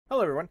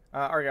Hello everyone,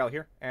 Argyle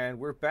here, and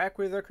we're back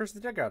with Curse of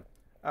the Dead God.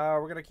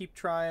 We're gonna keep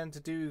trying to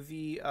do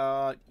the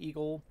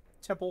Eagle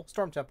Temple,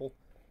 Storm Temple.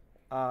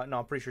 No,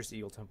 I'm pretty sure it's the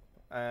Eagle Temple.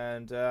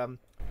 And,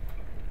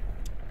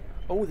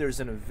 oh, there's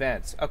an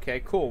event.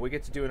 Okay, cool, we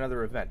get to do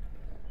another event.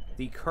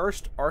 The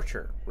Cursed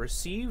Archer.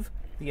 Receive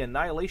the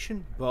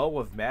Annihilation Bow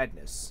of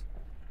Madness.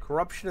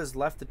 Corruption has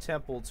left the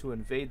temple to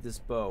invade this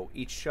bow.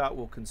 Each shot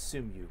will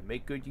consume you.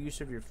 Make good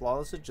use of your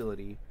flawless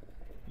agility.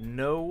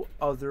 No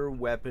other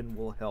weapon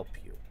will help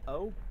you.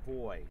 Oh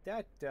boy.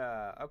 That,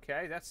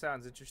 okay, that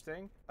sounds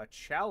interesting. A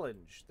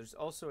challenge. There's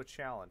also a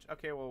challenge.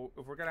 Okay, well,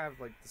 if we're gonna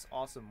have, like, this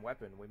awesome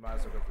weapon, we might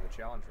as well go for the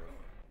challenge room.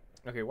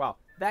 Okay, wow.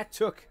 That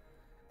took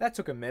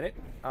a minute.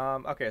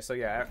 Okay, so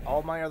yeah,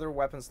 all my other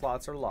weapon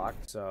slots are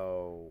locked,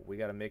 so we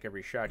gotta make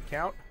every shot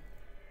count.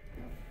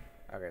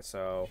 Okay,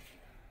 so...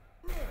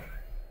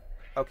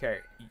 Okay,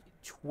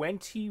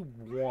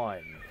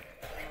 21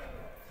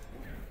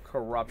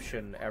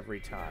 corruption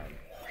every time.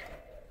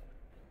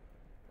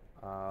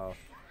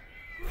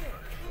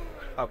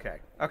 Okay.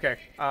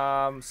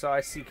 So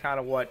I see kind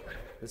of what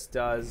this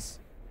does.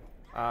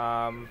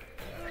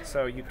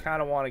 So you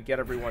kind of want to get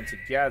everyone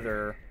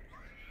together.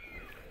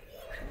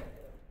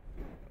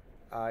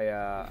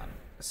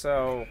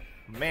 So,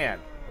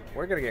 man,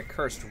 we're gonna get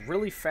cursed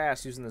really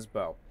fast using this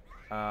bow.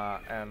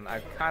 And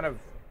I'm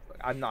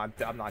not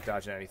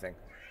dodging anything.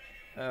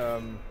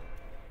 Okay,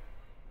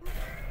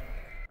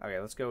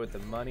 let's go with the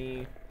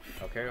money.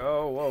 Okay,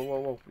 oh,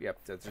 whoa.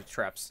 Yep, that's the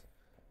traps.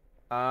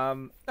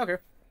 Okay.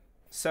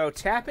 So,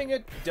 tapping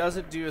it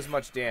doesn't do as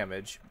much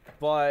damage,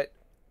 but,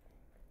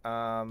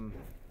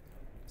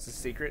 is this a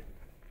secret?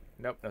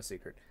 Nope, no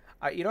secret.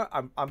 You know what?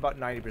 I'm about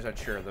 90%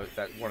 sure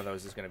that one of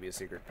those is going to be a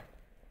secret.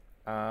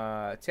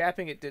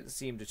 Tapping it didn't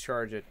seem to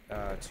charge it,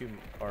 like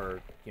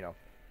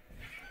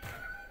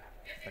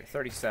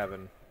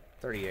 37,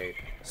 38.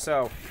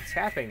 So,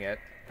 tapping it,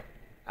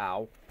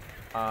 ow,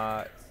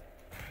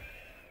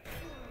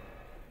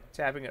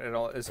 tapping it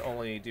is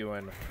only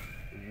doing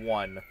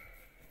 1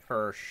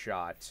 per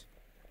shot.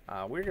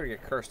 We're gonna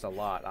get cursed a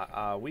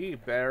lot. We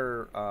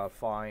better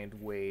find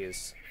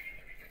ways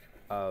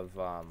of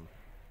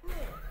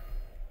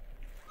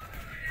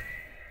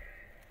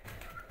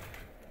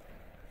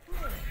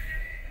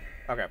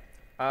okay.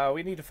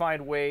 We need to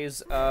find ways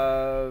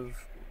of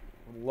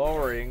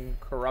lowering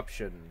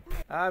corruption.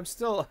 I'm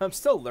still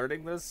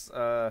learning this.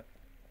 Though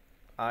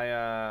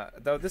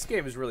this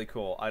game is really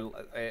cool.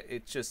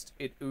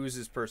 It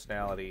oozes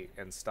personality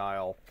and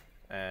style,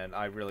 and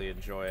I really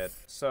enjoy it.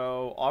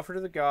 So, offer to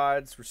the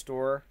gods,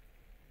 restore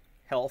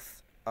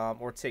health,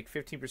 or take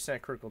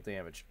 15% critical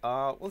damage.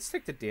 Let's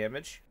take the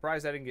damage.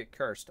 Surprised I didn't get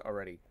cursed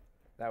already.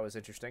 That was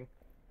interesting.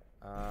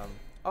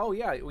 Oh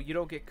yeah, you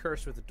don't get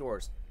cursed with the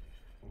doors.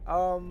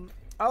 Oh,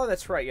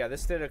 that's right. Yeah,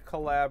 this did a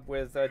collab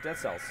with Dead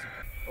Cells.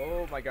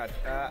 Oh my god.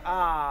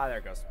 There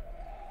it goes.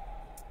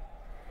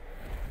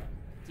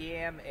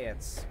 Damn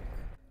it.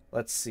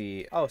 Let's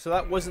see. Oh, so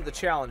that wasn't the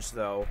challenge,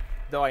 though.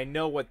 Though I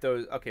know what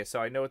those... Okay, so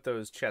I know what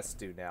those chests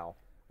do now.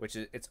 Which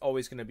is... It's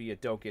always going to be a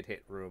don't get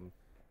hit room.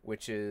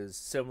 Which is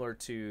similar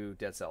to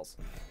Dead Cells.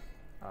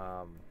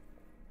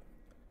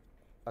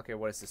 Okay,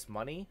 what is this?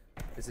 Money?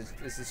 Is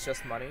this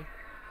just money?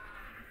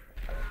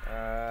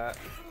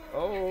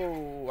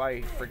 Oh,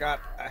 I forgot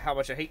how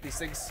much I hate these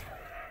things.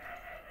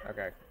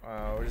 Okay,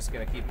 we're just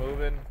gonna keep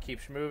moving.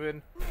 Keep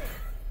moving.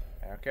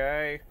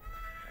 Okay.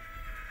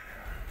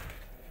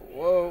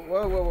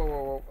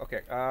 Whoa.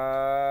 Okay,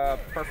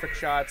 perfect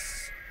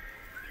shots.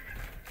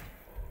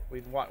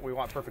 We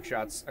want perfect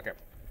shots. Okay.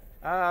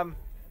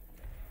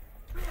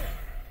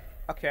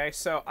 Okay,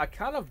 so I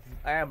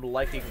am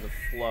liking the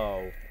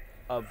flow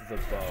of the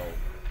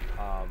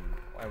bow,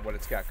 and what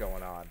it's got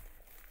going on.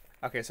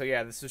 Okay, so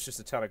yeah, this is just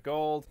a ton of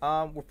gold.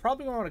 We're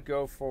probably going to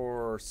go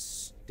for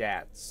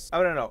stats.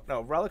 Oh,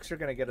 no, relics are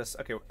going to get us...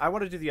 Okay, I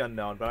want to do the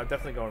unknown, but I'm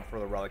definitely going for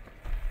the relic.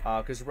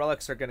 Because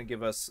relics are going to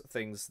give us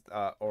things,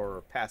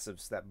 or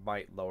passives that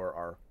might lower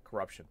our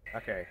corruption.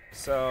 Okay,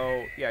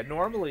 so, yeah,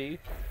 normally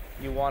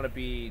you want to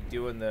be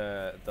doing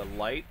the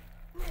light,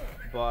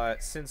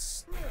 but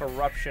since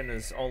corruption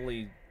is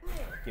only...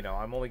 You know,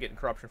 I'm only getting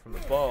corruption from the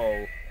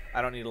bow...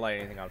 I don't need to light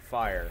anything on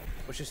fire,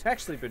 which has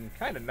actually been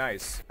kind of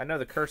nice. I know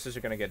the curses are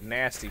going to get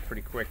nasty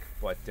pretty quick,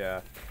 but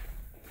the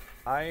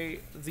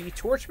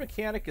torch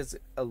mechanic is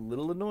a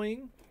little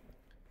annoying,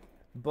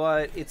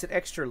 but it's an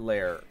extra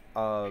layer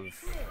of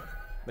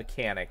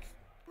mechanic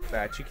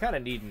that you kind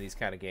of need in these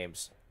kind of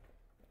games,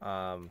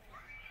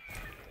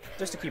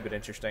 just to keep it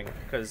interesting.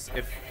 Because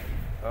if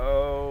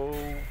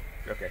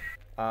okay,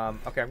 I'm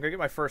gonna get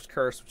my first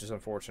curse, which is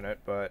unfortunate,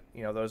 but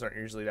you know those aren't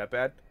usually that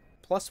bad.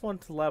 +1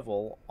 to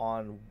level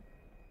on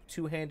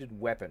two-handed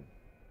weapon.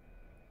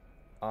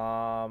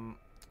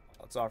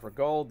 Let's offer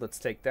gold. Let's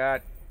take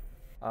that.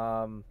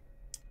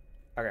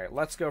 Okay,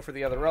 let's go for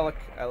the other relic.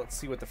 Let's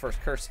see what the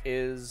first curse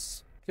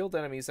is. Killed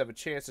enemies have a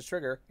chance to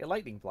trigger a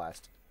lightning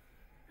blast.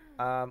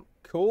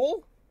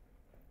 Cool.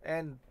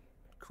 And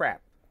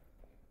crap.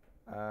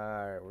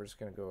 Alright, we're just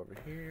gonna go over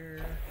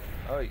here.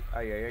 Oh,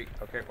 okay.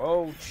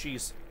 Oh,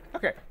 jeez.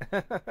 Okay.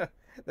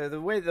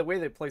 The way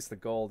they place the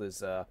gold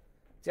is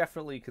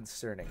definitely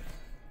concerning.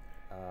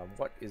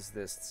 What is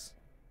this?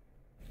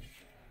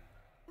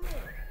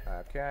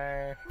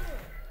 Okay.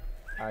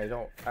 I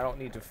don't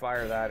need to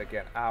fire that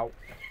again. Ow.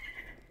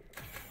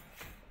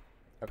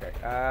 Okay.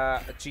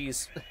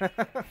 Jeez.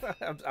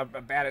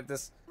 I'm bad at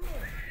this.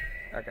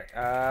 Okay.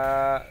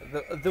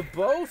 The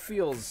bow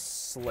feels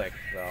slick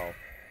though.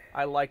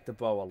 I like the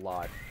bow a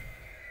lot.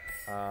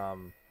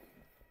 I'm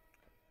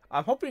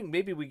hoping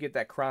maybe we get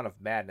that Crown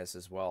of Madness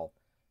as well.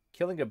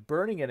 Killing a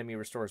burning enemy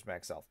restores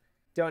max health.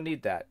 Don't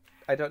need that.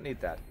 I don't need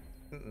that.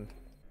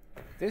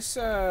 This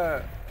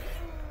I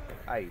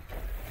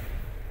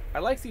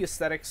like the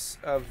aesthetics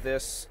of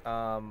this.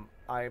 I'm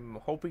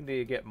hoping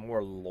to get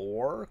more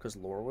lore, because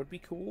lore would be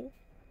cool.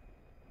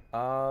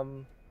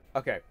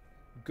 Okay.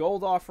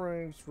 Gold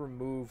offerings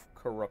remove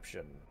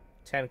corruption.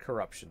 10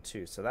 corruption,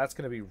 too. So that's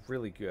going to be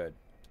really good.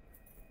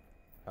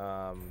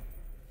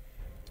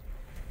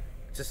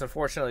 Just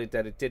unfortunately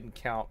that it didn't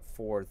count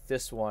for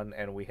this one,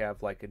 and we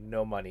have, like,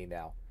 no money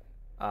now.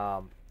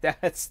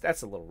 That's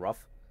a little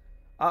rough.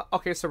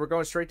 Okay, so we're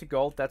going straight to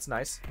gold. That's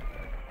nice.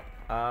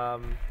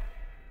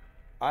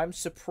 I'm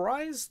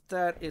surprised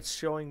that it's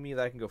showing me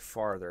that I can go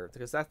farther,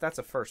 because that's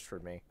a first for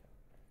me.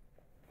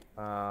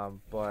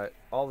 But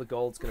all the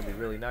gold's gonna be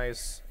really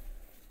nice.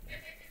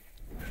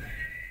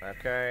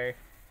 Okay.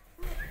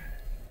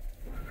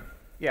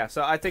 Yeah,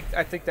 so I think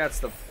that's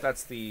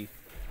the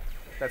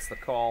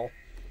call.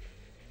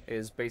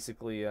 Is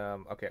basically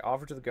okay.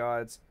 Offer to the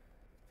gods,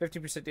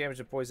 15% damage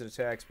to poison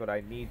attacks, but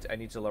I need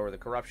to lower the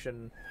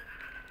corruption.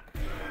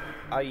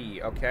 Aye,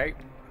 okay.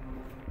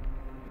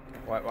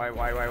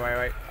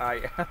 Why?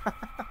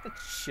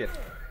 Shit.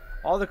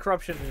 All the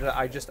corruption that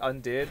I just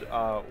undid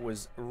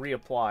was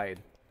reapplied,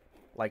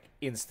 like,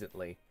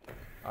 instantly.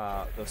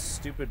 Those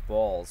stupid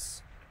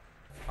balls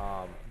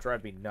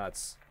drive me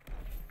nuts.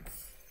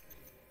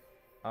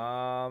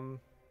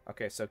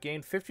 Okay, so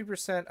gain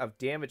 50% of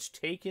damage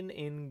taken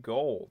in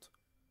gold.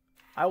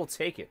 I will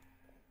take it.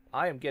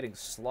 I am getting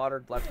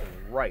slaughtered left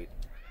and right.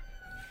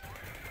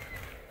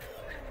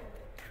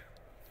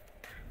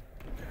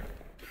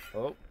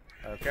 Oh,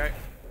 okay.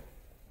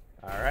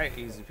 Alright,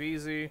 easy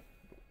peasy.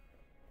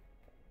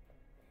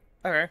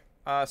 Okay,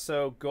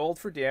 so gold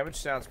for damage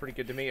sounds pretty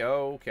good to me.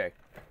 Oh, okay.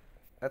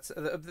 That's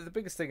the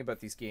biggest thing about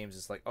these games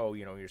is like, oh,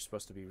 you know, you're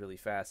supposed to be really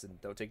fast and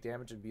don't take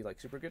damage and be,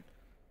 like, super good.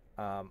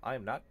 I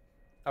am not.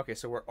 Okay,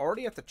 so we're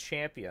already at the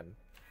champion.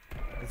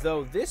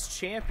 Though this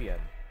champion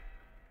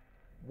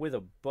with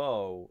a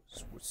bow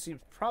seems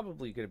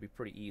probably going to be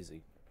pretty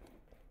easy.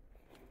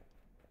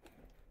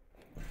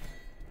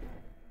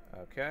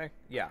 Okay,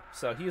 yeah,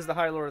 so he's the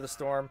High Lord of the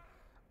Storm.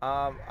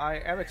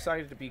 I am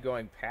excited to be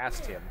going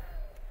past him.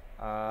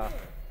 Oh,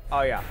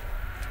 yeah.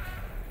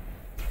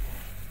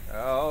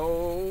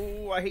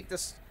 Oh, I hate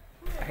this.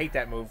 I hate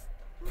that move.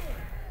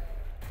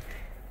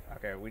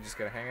 Okay, we just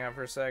gotta hang out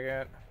for a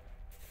second.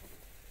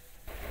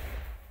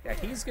 Yeah,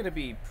 he's gonna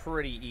be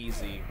pretty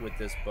easy with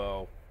this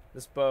bow.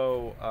 This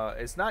bow,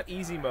 it's not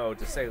easy mode,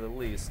 to say the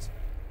least,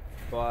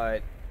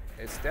 but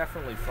it's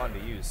definitely fun to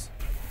use.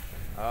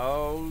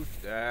 Oh,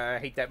 I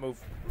hate that move.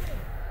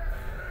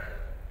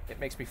 It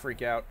makes me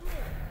freak out.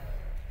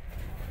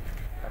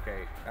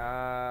 Okay,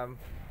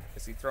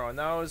 is he throwing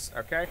those?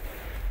 Okay.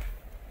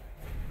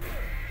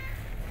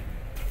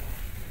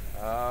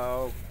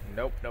 Oh,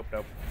 nope.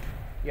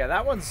 Yeah,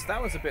 that one's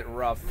a bit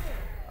rough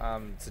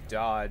to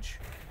dodge.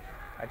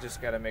 I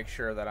just gotta make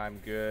sure that I'm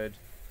good.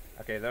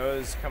 Okay,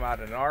 those come out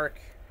in an arc,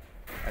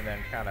 and then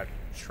kind of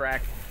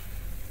track.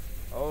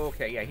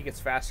 Okay, yeah, he gets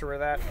faster with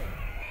that.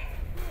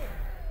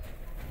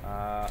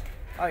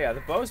 Oh yeah,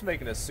 the bow's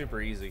making this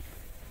super easy.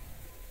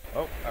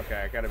 Oh,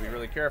 okay, I gotta be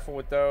really careful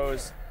with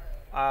those.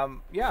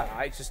 Yeah,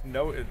 I just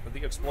know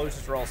the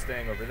explosions are all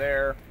staying over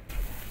there.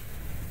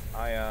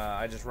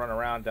 I just run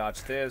around,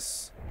 dodge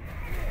this.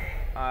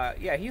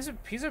 Yeah, he's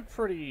a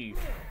pretty.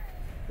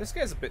 This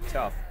guy's a bit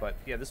tough, but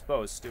yeah, this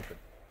bow is stupid.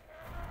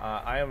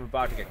 I am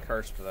about to get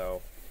cursed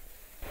though.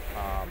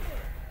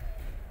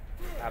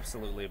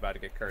 Absolutely about to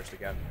get cursed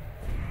again.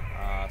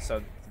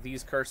 So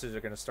these curses are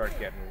gonna start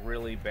getting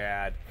really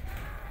bad.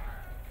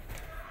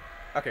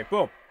 Okay,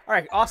 boom. All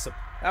right, awesome.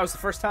 That was the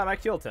first time I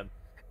killed him,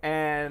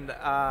 and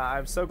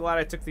I'm so glad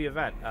I took the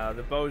event.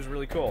 The bow is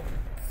really cool.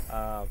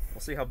 We'll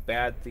see how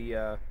bad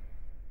the.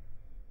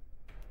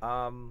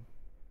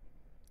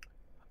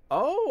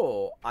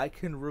 Oh, I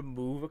can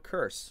remove a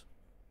curse.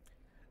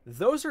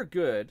 Those are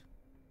good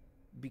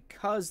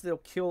because they'll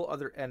kill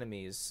other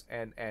enemies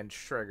and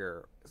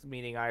trigger,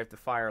 meaning I have to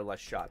fire less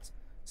shots.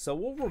 So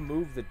we'll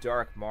remove the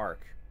dark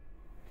mark.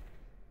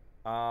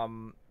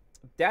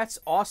 That's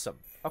awesome.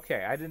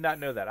 Okay, I did not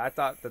know that. I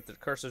thought that the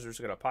curses were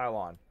just going to pile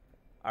on.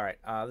 Alright,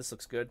 this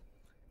looks good.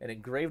 An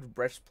engraved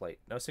breastplate.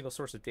 No single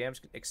source of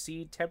damage can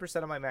exceed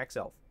 10% of my max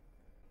health.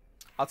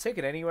 I'll take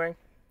it anyway.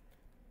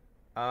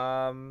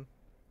 Offer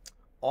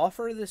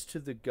this to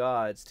the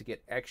gods to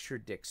get extra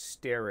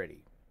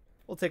dexterity.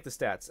 We'll take the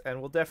stats, and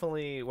we'll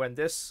definitely, when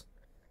this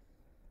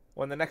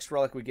When the next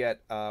relic we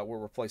get, we're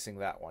replacing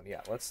that one.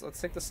 Yeah, let's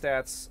take the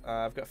stats.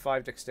 I've got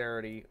 5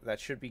 dexterity. That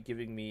should be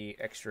giving me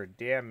extra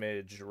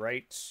damage,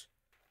 right?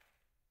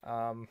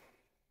 Yeah,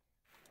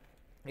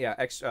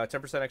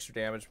 10% extra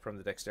damage from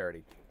the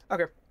dexterity.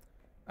 Okay.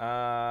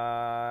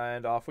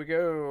 And off we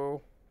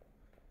go.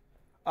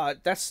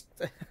 That's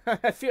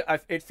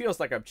it feels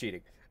like I'm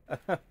cheating.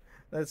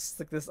 That's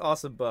like this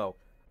awesome bow.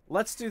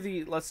 Let's do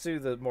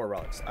the more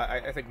relics.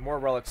 I think more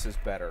relics is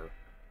better.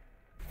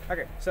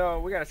 Okay,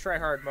 so we got a try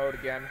hard mode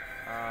again.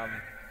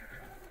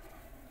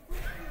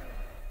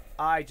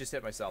 I just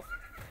hit myself.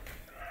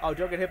 Oh,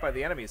 don't get hit by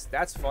the enemies.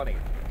 That's funny.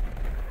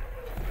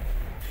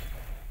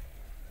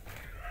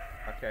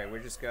 Okay, we're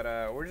just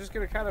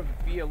gonna kind of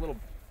be a little,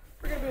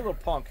 we're gonna be a little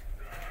punk.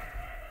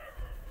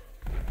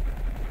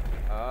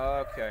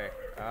 Okay,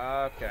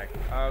 okay,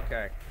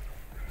 okay.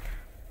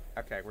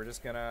 Okay, we're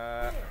just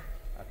gonna,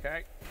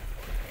 okay.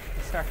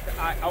 Sorry,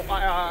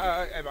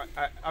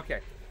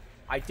 okay.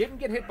 I didn't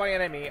get hit by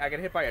an enemy, I got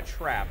hit by a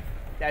trap.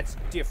 That's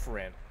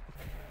different.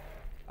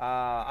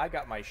 I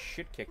got my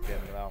shit kicked in,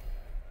 though.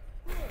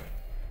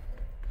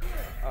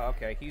 Oh,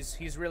 okay,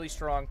 he's really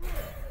strong.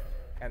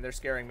 And they're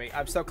scaring me.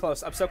 I'm so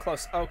close, I'm so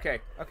close.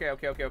 Okay, okay,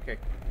 okay, okay, okay.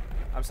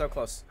 I'm so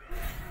close.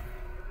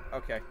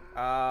 Okay,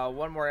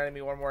 one more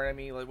enemy, one more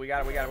enemy. We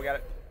got it, we got it, we got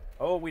it.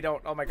 Oh, we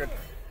don't, oh my god.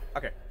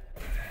 Okay,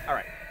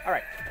 alright,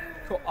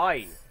 cool.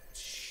 I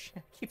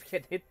keep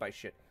getting hit by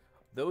shit.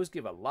 Those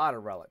give a lot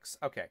of relics.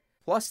 Okay.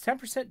 Plus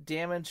 10%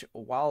 damage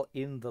while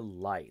in the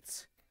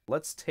light.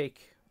 Let's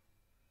take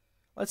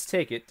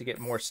it to get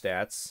more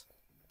stats.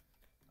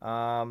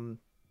 You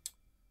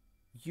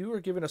are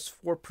giving us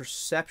 4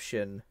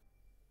 perception.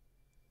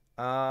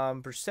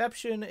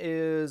 Perception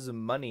is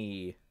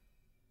money.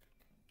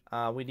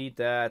 We need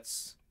that.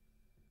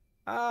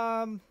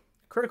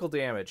 Critical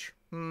damage.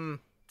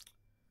 Am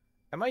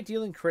I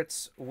dealing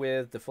crits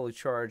with the fully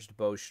charged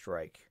bow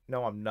strike?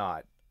 No, I'm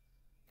not.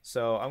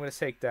 So I'm going to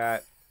take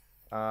that.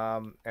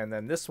 And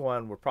then this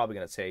one we're probably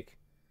going to take.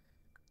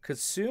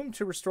 Consume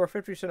to restore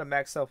 50% of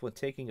max health when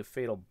taking a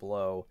fatal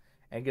blow.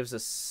 And gives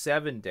us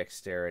 7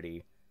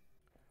 dexterity.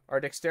 Our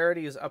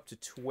dexterity is up to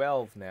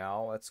 12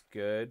 now. That's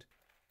good.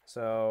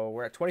 So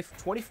we're at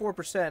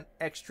 24%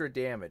 extra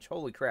damage.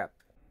 Holy crap.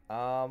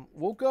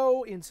 We'll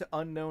go into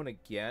unknown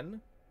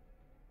again.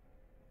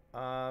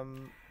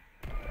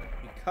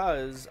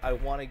 Because I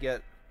want to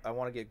get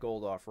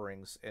gold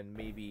offerings and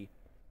maybe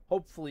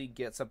hopefully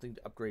get something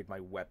to upgrade my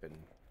weapon.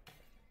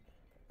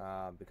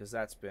 Because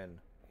that's been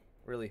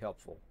really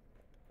helpful.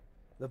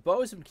 The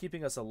bow has been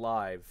keeping us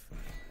alive.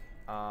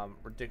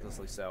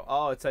 Ridiculously so.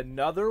 Oh, it's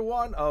another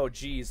one? Oh,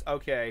 geez.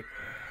 Okay.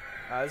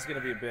 This is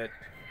gonna be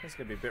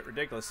a bit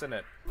ridiculous, isn't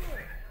it?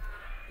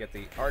 Get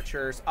the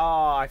archers.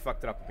 Oh, I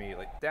fucked it up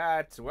immediately.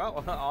 That's,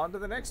 well, on to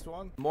the next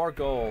one. More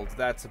gold.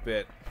 That's a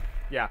bit,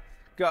 yeah.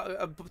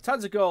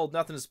 Tons of gold,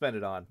 nothing to spend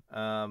it on.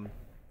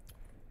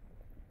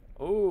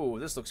 Oh,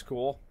 this looks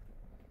cool.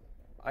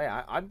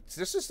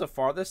 This is the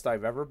farthest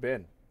I've ever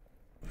been.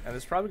 And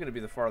it's probably going to be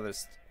the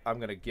farthest I'm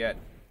going to get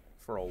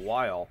for a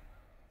while.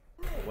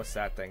 Oh, what's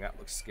that thing? That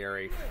looks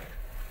scary.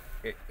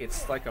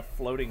 It's like a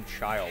floating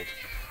child.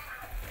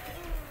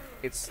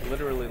 It's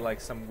literally like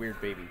some weird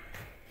baby.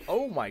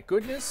 Oh my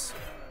goodness!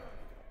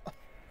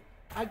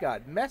 I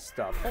got messed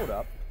up. Hold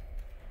up.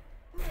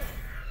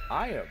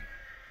 I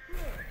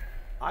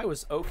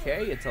was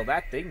okay until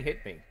that thing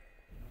hit me.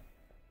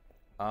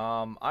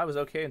 I was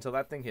okay until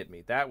that thing hit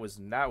me. That was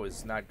not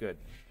good.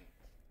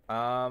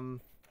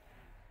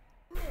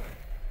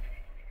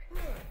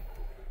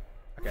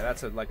 Okay,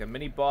 that's like a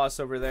mini boss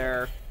over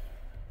there.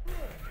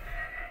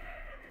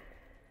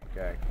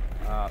 Okay.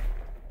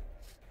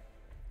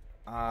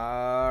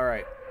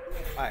 Alright.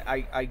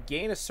 I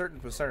gain a certain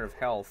percent of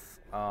health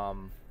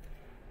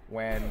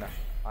when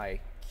I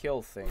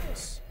kill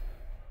things.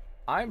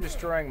 I'm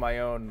destroying my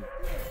own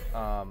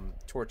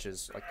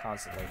torches like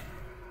constantly.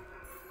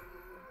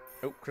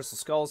 Oh, crystal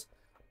skulls.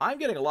 I'm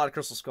getting a lot of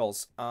crystal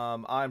skulls.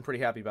 I'm pretty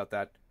happy about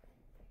that.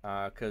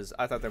 Because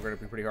I thought they were going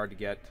to be pretty hard to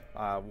get.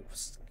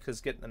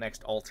 Because getting the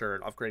next altar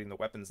and upgrading the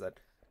weapons that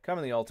come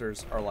in the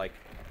altars are like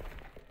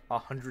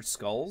 100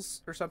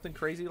 skulls or something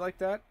crazy like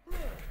that.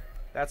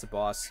 That's a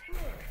boss.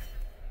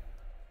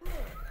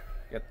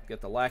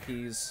 Get the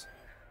lackeys.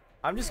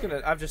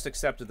 I've just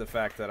accepted the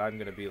fact that I'm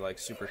gonna be like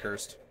super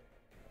cursed.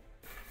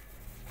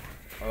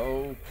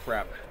 Oh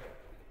crap.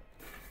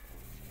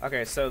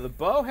 Okay, so the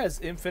bow has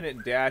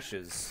infinite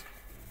dashes.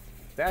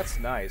 That's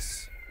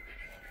nice.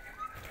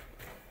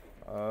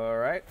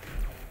 Alright.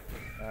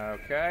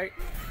 Okay.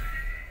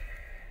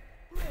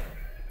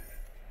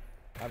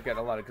 I've got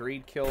a lot of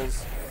greed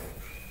kills.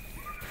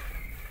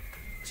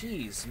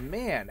 Jeez,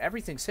 man,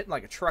 everything's hitting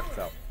like a truck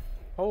though.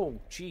 Oh,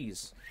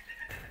 jeez.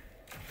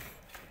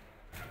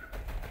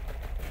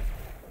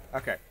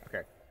 Okay,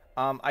 okay.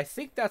 I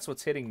think that's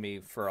what's hitting me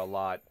for a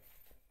lot.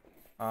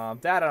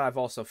 That and I've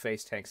also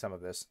face tanked some of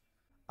this.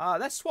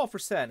 That's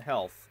 12%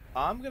 health.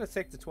 I'm gonna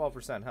take the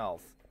 12%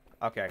 health.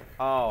 Okay.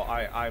 Oh,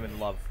 I'm in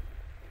love.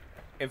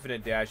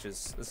 Infinite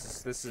dashes.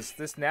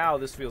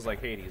 This feels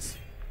like Hades.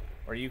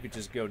 Or you could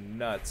just go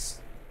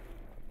nuts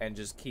and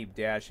just keep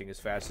dashing as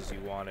fast as you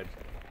wanted.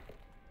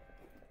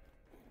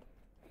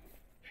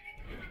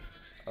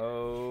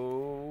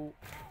 Oh.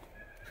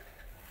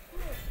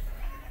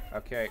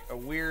 Okay, a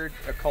weird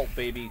occult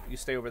baby. You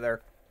stay over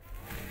there.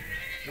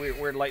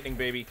 Weird lightning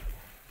baby.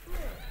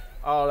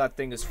 Oh, that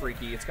thing is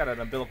freaky. It's got an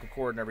umbilical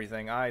cord and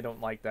everything. I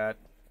don't like that.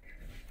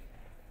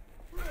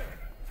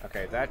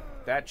 Okay,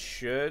 that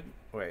should...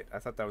 Wait, I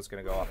thought that was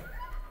going to go off.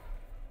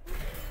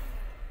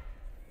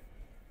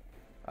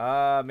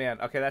 Man.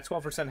 Okay, that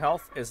 12%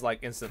 health is, like,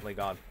 instantly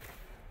gone.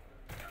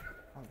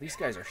 Oh, these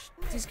guys are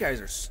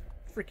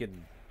freaking...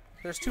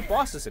 There's 2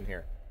 bosses in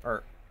here.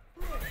 Or...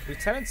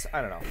 Lieutenants?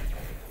 I don't know.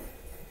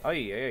 Oh,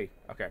 yeah.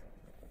 Okay.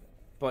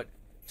 But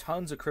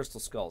tons of crystal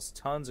skulls.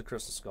 Tons of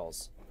crystal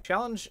skulls.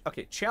 Challenge...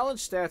 Okay,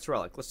 challenge stats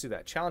relic. Let's do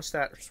that. Challenge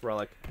stats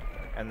relic.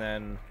 And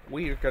then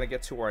we are going to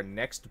get to our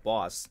next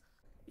boss.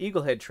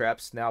 Eaglehead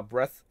traps. Now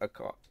breath a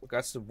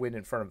gust of wind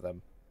in front of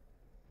them.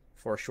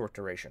 For a short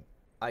duration.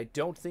 I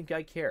don't think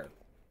I care.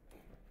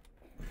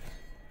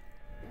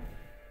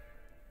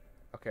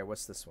 Okay,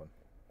 what's this one?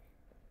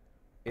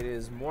 It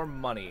is more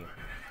money.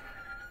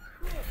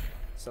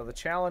 So the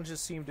challenges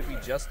seem to be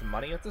just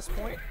money at this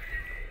point.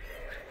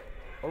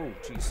 Oh,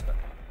 jeez.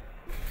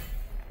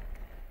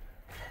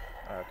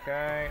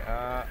 Okay,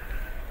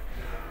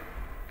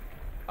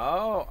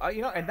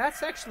 you know, and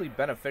that's actually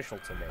beneficial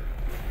to me.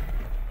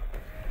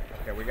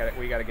 Okay,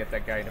 we gotta get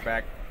that guy in the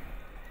back.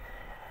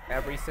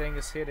 Everything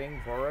is hitting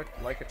Vorak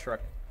like a truck.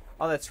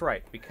 Oh, that's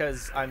right,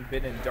 because I've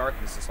been in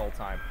darkness this whole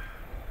time.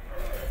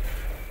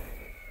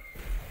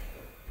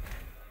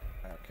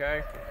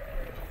 Okay.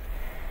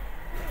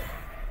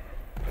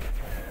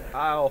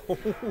 Ow.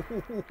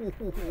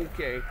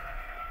 Okay.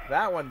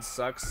 That one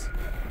sucks.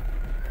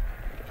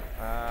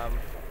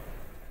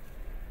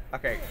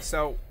 Okay,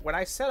 so when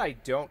I said I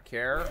don't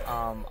care,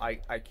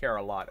 I care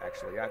a lot,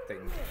 actually. That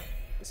thing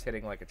is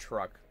hitting like a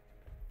truck.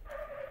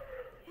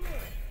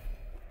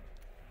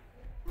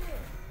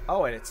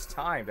 Oh, and it's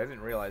timed. I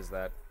didn't realize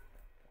that.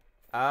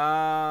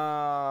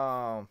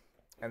 Oh.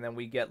 And then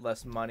we get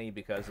less money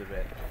because of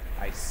it.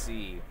 I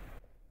see.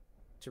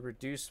 To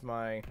reduce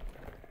my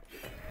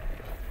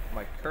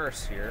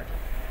curse here.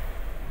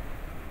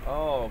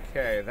 Oh,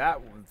 okay.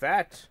 That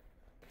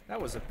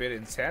was a bit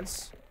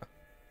intense.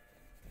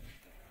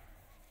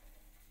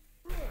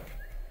 You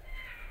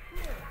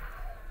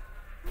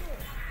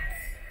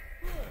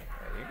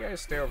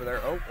guys stay over there.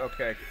 Oh,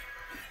 okay.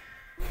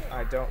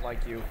 I don't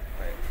like you.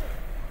 Right.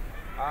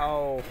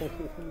 Oh.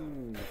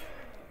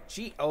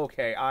 Gee,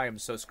 okay. I am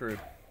so screwed.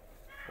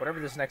 Whatever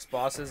this next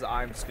boss is,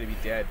 I'm just gonna be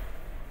dead.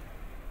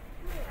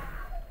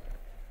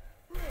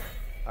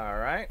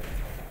 Alright.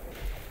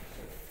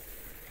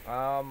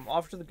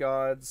 Off to the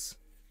gods.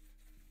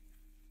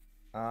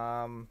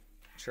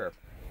 Sure.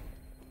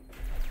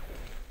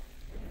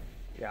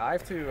 Yeah, I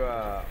have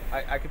to,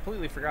 I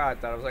completely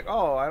forgot that I was like,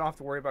 oh, I don't have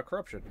to worry about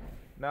corruption.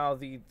 No,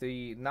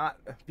 the not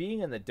being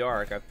in the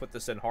dark, I've put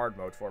this in hard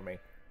mode for me.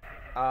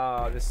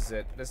 Oh, this is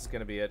it. This is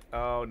gonna be it.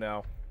 Oh,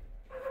 no.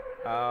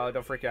 Oh,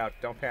 don't freak out.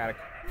 Don't panic.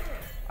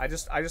 I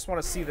just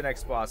want to see the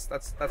next boss.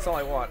 That's all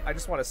I want. I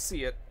just want to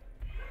see it.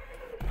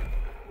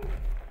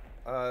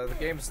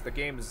 The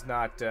game is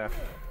not,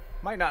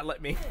 might not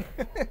let me.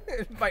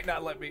 It might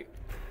not let me.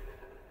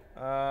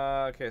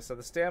 Okay, so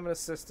the stamina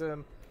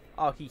system.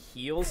 Oh, he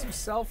heals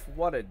himself?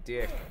 What a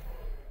dick.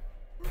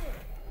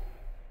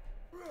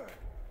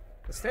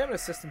 The stamina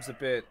system's a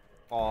bit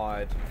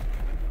odd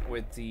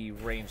with the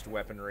ranged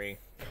weaponry.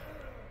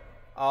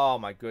 Oh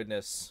my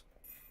goodness.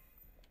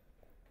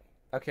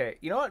 Okay,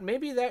 you know what?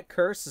 Maybe that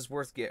curse is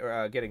worth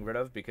getting rid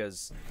of,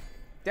 because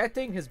that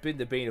thing has been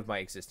the bane of my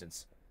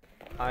existence.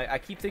 I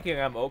keep thinking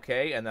I'm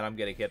okay, and then I'm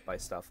getting hit by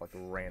stuff, like,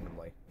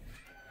 randomly.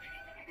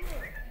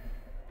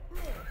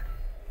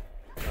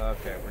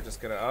 Okay, we're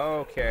just gonna...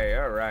 Okay,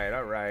 alright,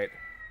 alright.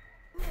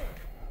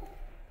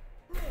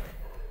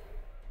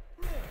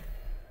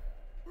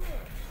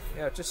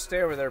 Yeah, just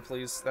stay over there,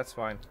 please. That's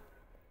fine.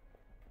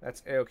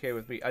 That's A-okay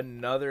with me.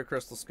 Another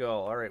crystal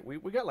skull. Alright, we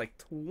got like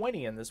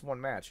 20 in this one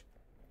match.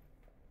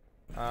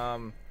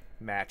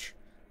 Match.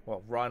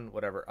 Well, run,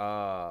 whatever.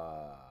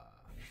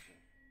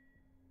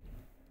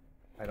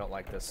 I don't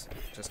like this.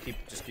 Just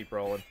keep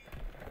rolling.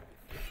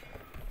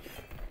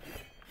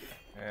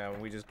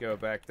 And we just go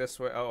back this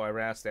way. Oh, I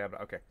ran out of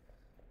stamina. Okay.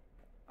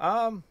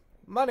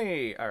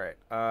 Money! Alright,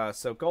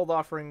 so gold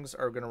offerings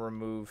are gonna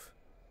remove...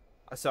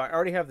 So I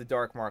already have the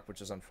dark mark,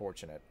 which is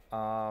unfortunate.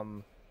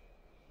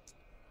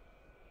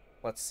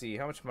 Let's see,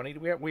 how much money do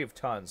we have? We have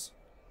tons.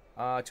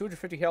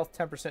 250 health,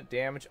 10%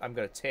 damage, I'm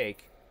gonna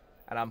take.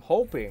 And I'm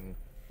hoping...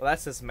 Well, that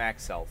says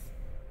max health.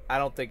 I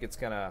don't think it's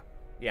gonna...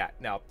 Yeah,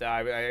 no,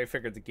 I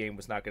figured the game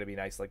was not gonna be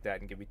nice like that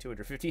and give me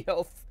 250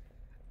 health.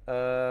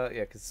 Yeah,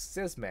 because it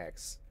says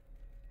max.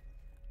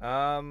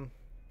 A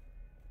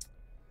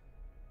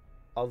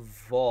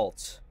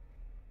vault.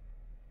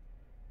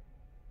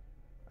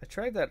 I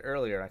tried that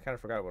earlier, and I kind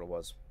of forgot what it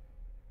was.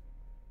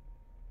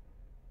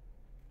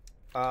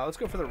 Let's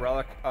go for the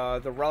relic.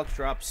 The relic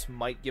drops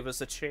might give us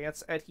a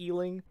chance at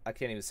healing. I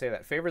can't even say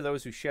that. Favor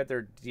those who shed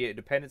their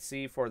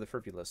dependency for the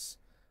frivolous.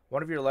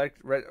 One of your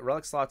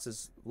relic slots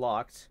is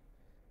locked.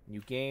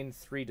 You gain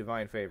 3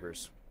 divine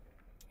favors.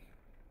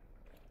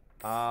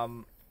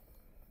 Oh,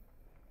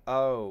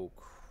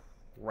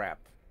 crap.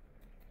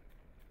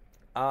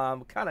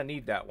 Kind of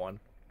need that one.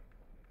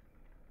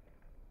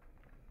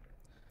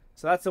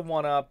 So that's a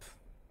 1-up.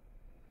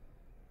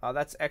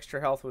 That's extra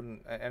health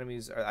when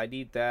enemies. I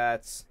need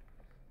that.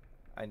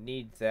 I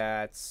need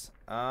that.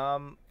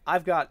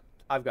 I've got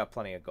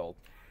plenty of gold.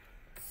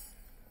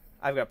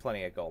 I've got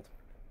plenty of gold.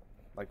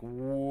 Like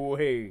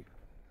way.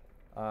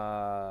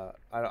 I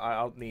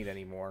don't need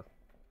any more.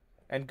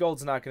 And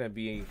gold's not gonna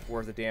be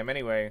worth a damn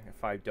anyway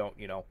if I don't,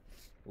 you know,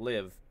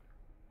 live.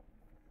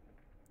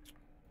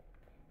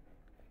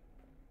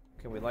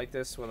 Can we light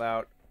this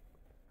without?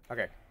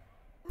 Okay.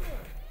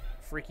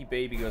 Freaky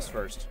baby goes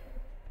first.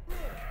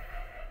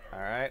 All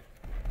right.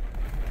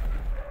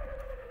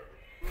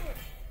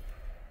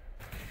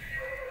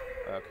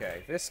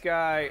 Okay, this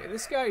guy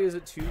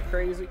isn't too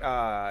crazy.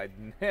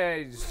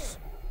 As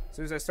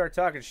soon as I start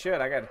talking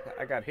shit, I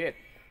got hit.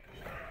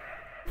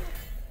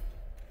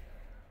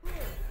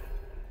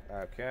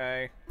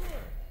 Okay.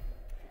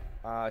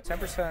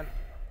 10%.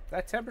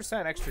 That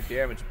 10% extra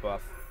damage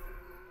buff.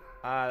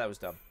 That was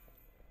dumb.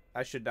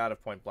 I should not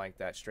have point blanked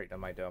that straight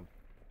on my dome.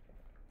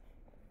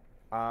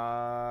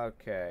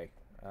 Okay.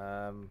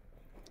 The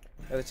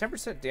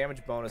 10%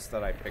 damage bonus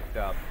that I picked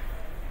up.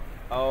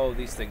 Oh,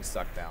 these things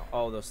suck now.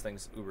 Oh, those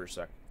things uber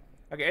suck.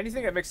 Okay,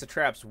 anything that makes the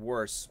traps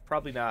worse,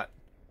 probably not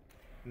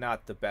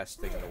the best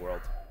thing in the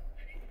world.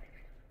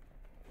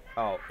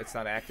 Oh, it's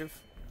not active?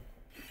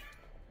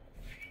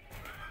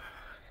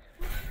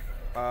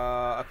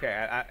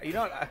 Okay, you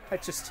know what? I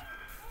just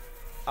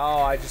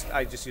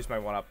used my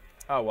 1-up.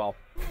 Oh, well.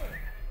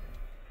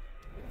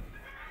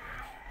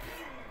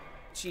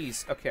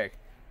 Jeez, okay.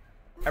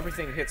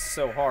 Everything hits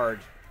so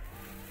hard.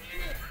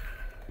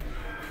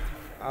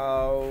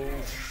 Oh,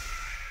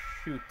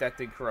 shoot, that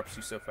thing corrupts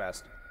you so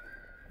fast.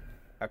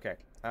 Okay.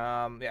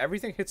 Yeah,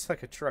 everything hits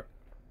like a truck.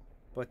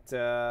 But,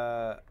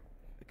 God,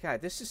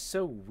 this is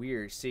so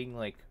weird seeing,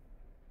 like,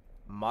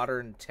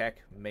 modern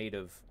tech made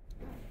of,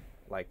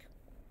 like,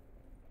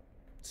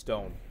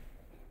 stone.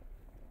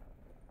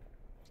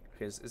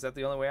 Is that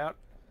the only way out?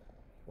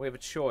 We have a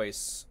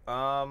choice.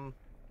 Okay,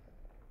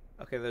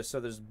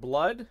 there's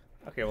blood.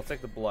 Okay, we'll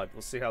take the blood.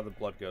 We'll see how the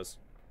blood goes.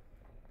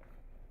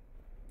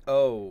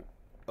 Oh,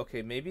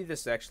 okay, maybe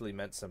this actually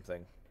meant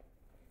something.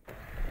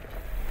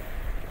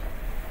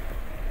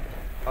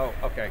 Oh,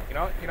 okay. You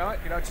know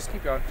what? Just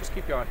keep going. Just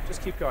keep going.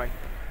 Just keep going.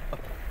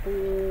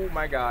 Oh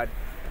my god.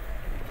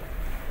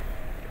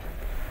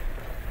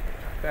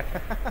 Well,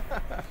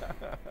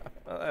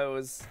 that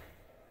was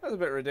a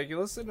bit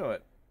ridiculous, isn't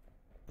it?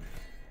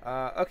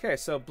 Okay,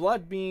 so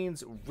blood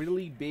means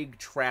really big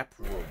trap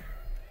room.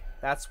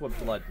 That's what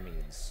blood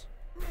means.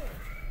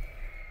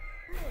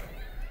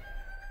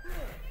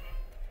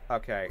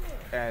 Okay,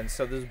 and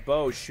so this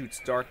bow shoots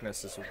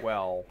darkness as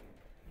well.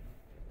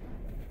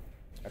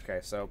 Okay,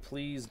 so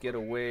please get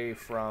away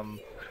from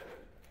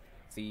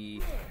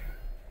the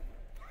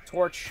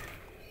torch,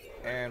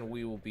 and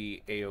we will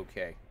be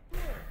a-okay.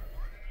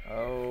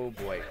 Oh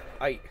boy.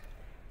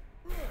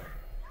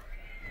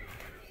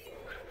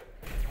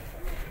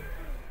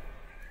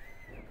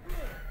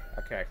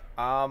 Okay,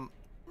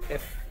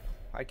 if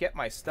I get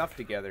my stuff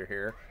together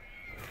here,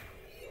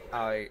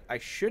 I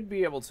should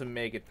be able to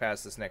make it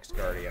past this next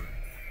Guardian.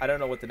 I don't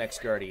know what the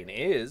next Guardian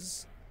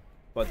is,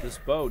 but this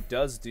bow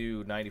does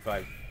do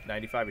 95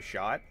 a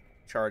shot,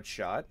 charge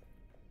shot,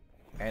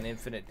 and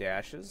infinite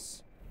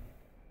dashes.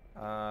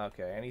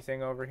 Okay,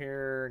 anything over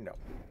here? No.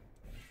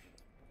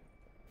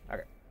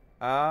 Okay.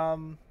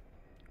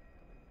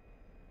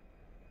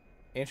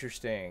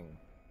 Interesting.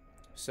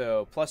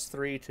 So,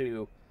 +3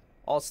 to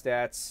all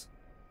stats.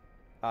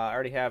 I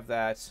already have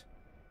that.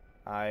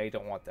 I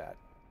don't want that.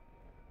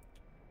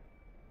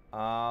 Do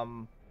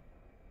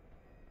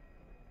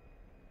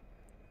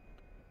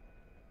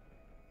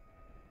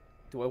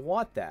I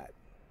want that?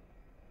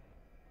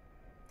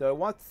 Do I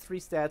want the 3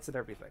 stats and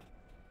everything?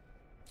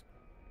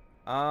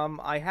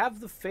 I have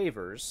the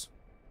favors.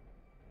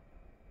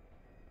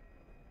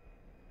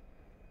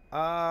 We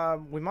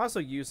might as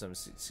well use them.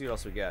 See what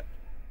else we get.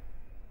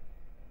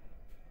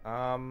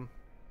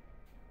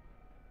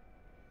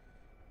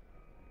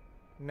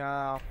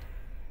 No.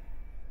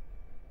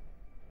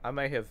 I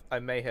may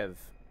have.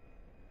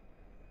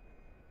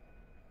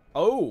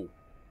 Oh!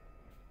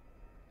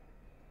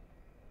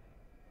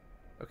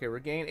 Okay,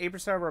 regain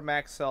 8% of our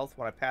max health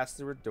when I pass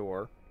through a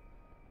door.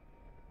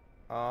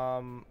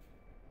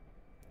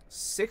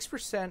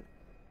 6%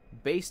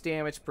 base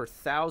damage per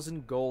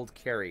 1,000 gold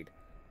carried.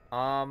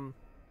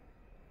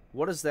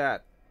 What is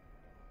that?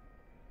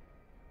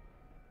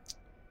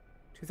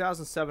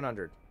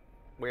 2,700.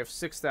 We have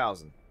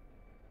 6,000.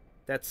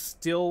 That's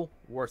still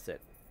worth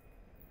it.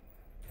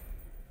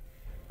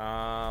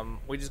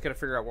 We just gotta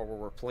figure out what we're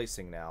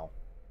replacing now.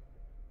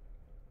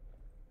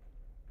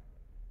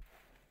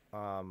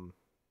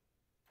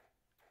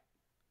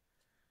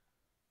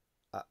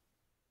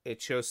 It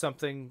chose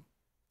something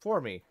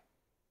for me.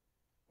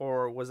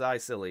 Or was I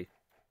silly?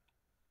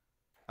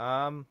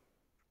 6%.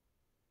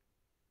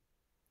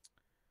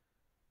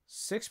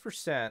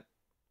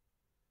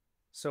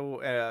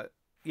 So,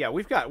 yeah,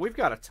 we've got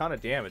a ton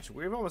of damage.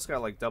 We've almost got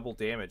like double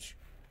damage.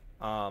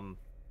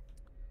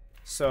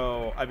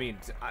 So I mean,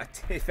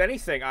 if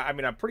anything, I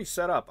mean, I'm pretty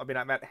set up. I mean,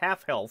 I'm at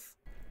half health.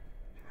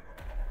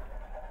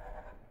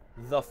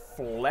 The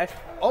flesh.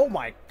 Oh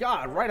my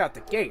god! Right out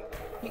the gate,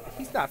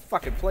 he's not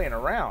fucking playing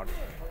around.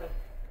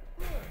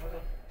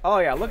 Oh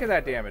yeah, look at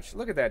that damage.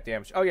 Look at that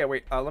damage. Oh yeah,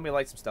 wait. Let me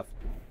light some stuff.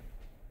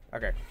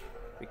 Okay,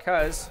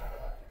 because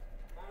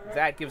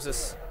that gives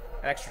us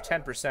an extra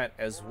 10%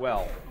 as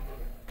well.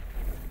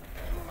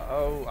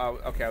 Oh,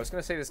 okay. I was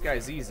gonna say this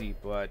guy's easy,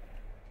 but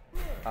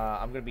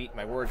I'm gonna be eating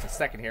my words in a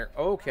second here.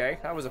 Okay,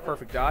 that was a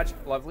perfect dodge.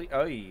 Lovely.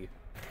 Oy.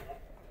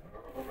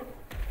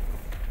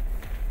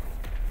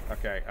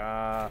 Okay.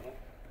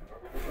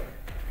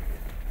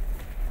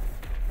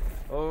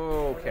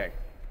 Okay.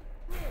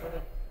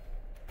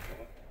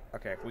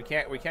 Okay. We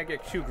can't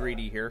get too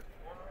greedy here.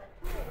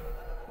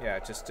 Yeah,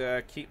 just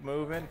keep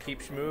moving,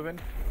 keep moving.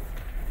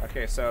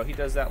 Okay, so he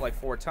does that like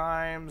 4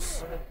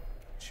 times.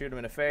 Shoot him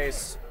in the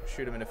face.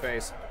 Shoot him in the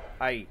face.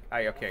 Aye,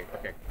 okay.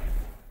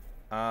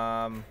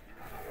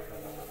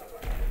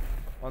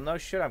 Well, no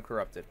shit, I'm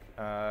corrupted.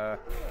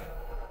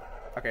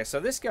 Okay,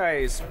 so this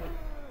guy's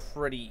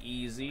pretty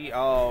easy.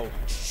 Oh,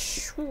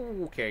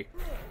 okay.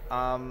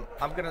 I'm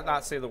gonna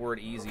not say the word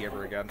easy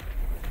ever again.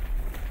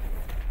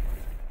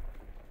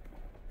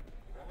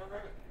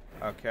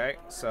 Okay,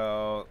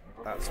 so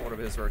that's one of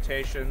his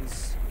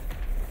rotations.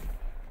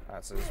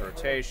 That's his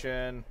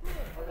rotation.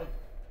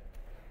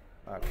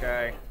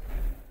 Okay.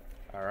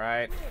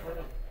 Alright.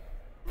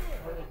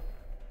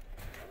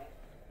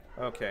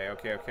 Okay.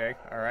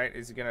 Alright,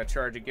 is he gonna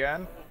charge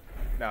again?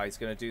 No, he's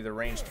gonna do the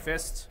ranged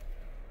fist.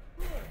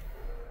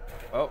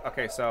 Oh,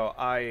 okay, so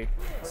I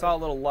saw a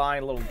little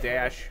line, a little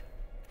dash.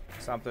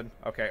 Something.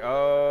 Okay,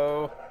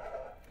 oh,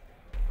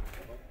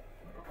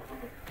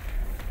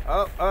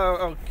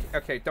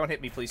 okay, don't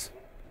hit me, please.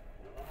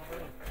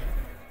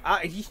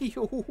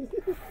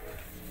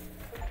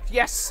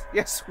 Yes,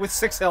 with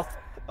 6 health.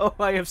 Oh,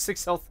 I have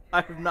 6 health.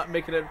 I'm not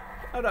making it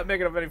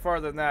any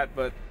farther than that,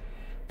 but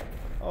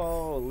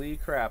holy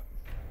crap.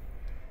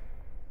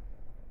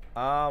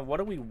 What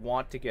do we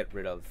want to get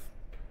rid of?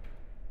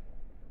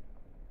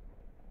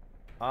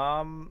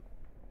 I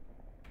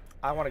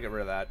want to get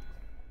rid of that.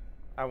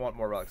 I want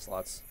more relic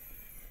slots.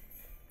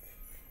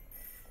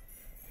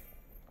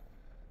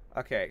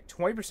 Okay,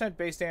 20%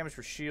 base damage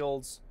for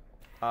shields.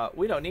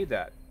 We don't need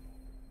that.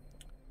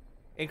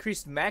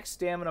 Increased max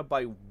stamina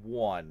by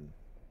 1.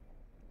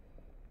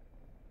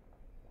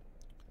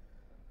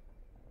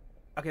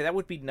 Okay, that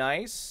would be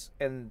nice,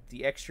 and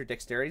the extra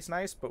dexterity is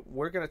nice, but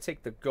we're going to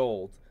take the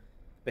gold,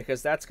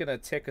 because that's going to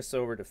tick us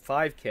over to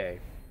 5k,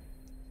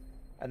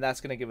 and that's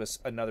going to give us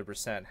another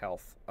 %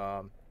 health.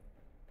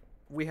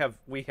 We have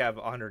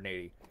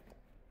 180.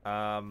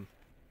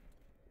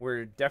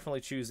 We're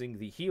definitely choosing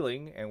the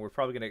healing, and we're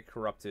probably going to get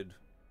corrupted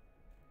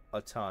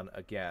a ton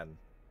again.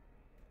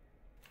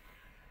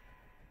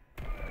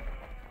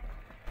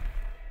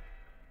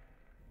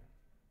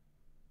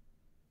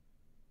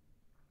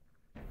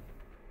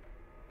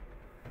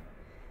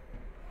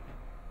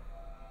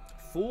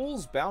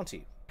 Fool's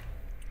Bounty.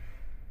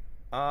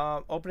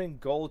 Opening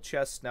gold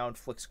chests now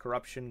inflicts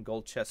corruption.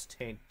 Gold chests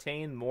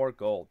contain more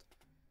gold.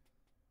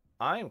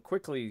 I am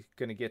quickly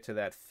going to get to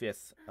that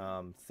 5th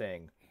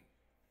thing.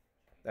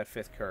 That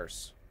 5th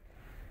curse.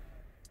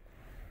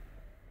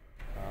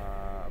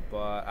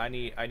 But I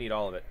need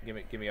all of it.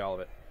 Give me all of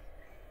it.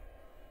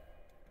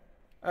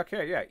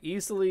 Okay, yeah,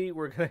 easily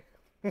we're gonna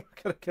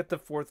get the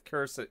 4th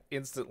curse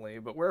instantly,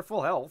 but we're at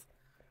full health.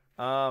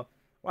 Wow,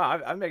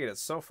 I'm making it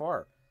so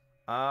far.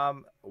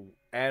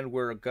 And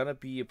we're gonna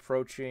be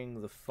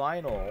approaching the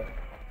final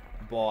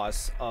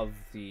boss of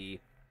the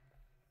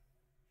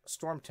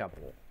Storm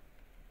Temple.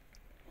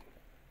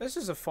 This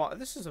is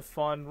a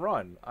fun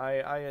run.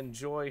 I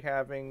enjoy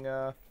having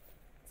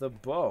the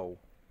bow.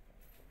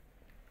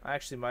 I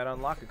actually might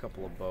unlock a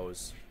couple of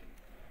bows.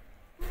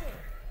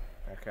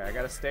 Okay, I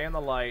gotta stay in the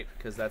light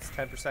because that's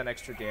 10%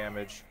 extra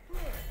damage.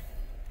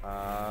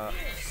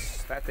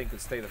 That thing can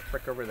stay the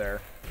frick over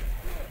there.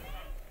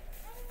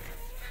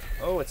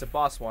 Oh, it's a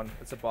boss one.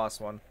 It's a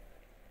boss one.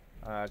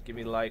 Give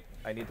me light.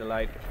 I need the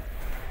light.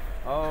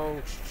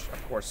 Oh,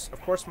 of course.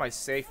 Of course my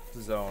safe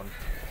zone.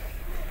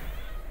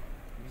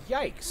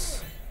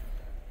 Yikes.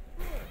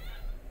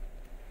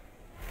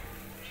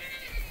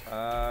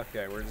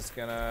 Okay, we're just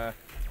gonna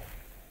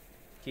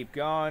keep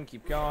going,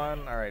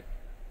 Alright.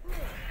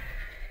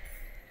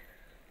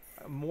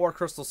 More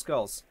crystal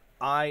skulls.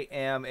 I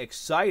am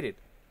excited.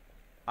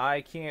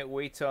 I can't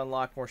wait to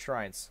unlock more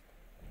shrines.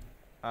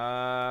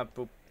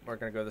 Boop. We're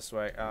gonna go this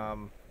way.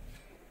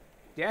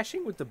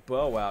 Dashing with the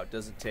bow out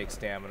doesn't take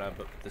stamina,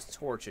 but with this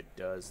torch it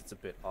does. It's a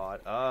bit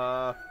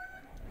odd.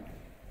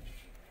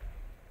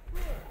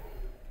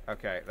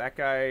 Okay, that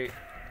guy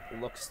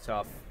looks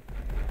tough.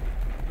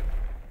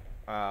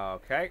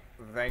 Okay,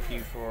 thank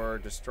you for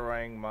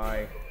destroying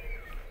my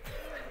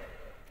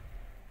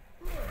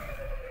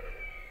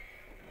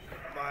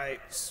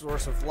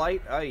source of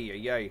light. Ay,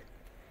 ay, ay.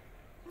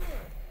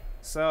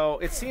 So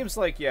it seems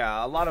like,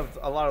 yeah, a lot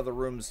of the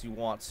rooms you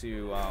want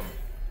to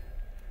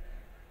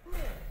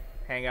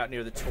hang out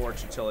near the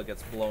torch until it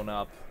gets blown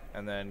up,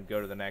 and then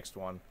go to the next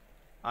one.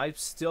 I'm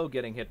still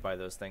getting hit by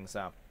those things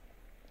now.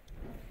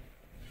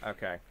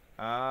 Okay.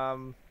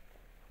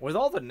 With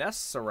all the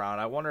nests around,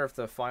 I wonder if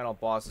the final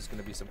boss is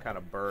going to be some kind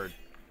of bird.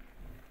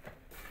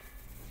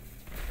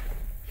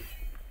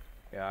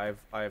 Yeah,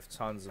 I have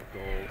tons of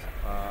gold.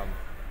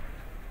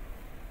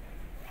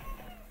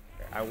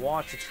 I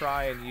want to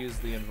try and use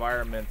the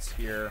environments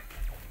here.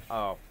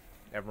 Oh,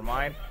 never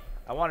mind.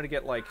 I wanted to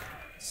get, like,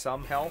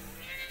 some health.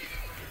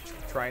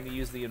 Trying to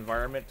use the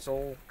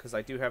environmental, because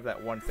I do have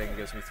that one thing that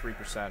gives me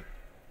 3%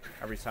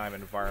 every time an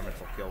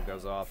environmental kill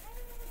goes off.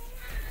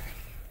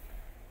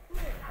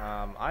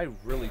 I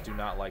really do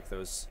not like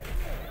those.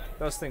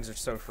 Those things are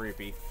so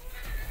creepy.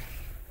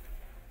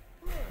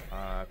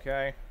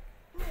 Okay.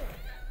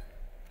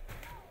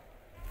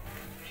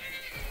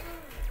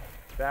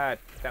 That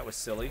was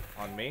silly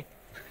on me.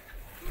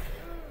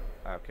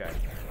 Okay.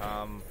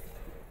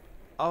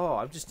 Oh,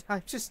 I'm just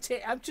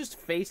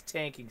face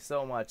tanking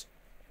so much,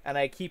 and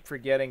I keep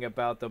forgetting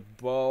about the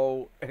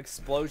bow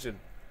explosion.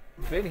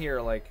 Been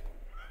here like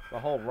the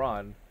whole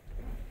run.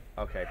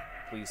 Okay,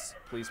 please,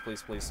 please,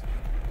 please, please.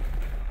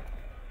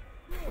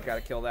 We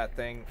gotta kill that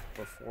thing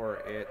before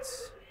it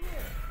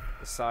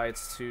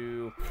decides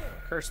to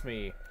curse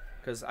me,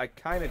 because I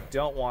kind of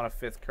don't want a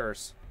 5th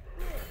curse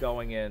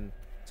going in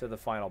to the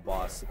final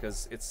boss,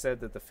 because it's said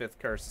that the 5th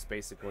curse is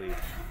basically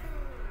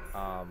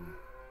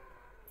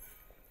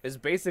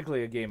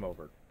a game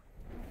over.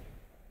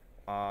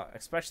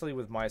 Especially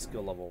with my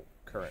skill level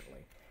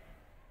currently.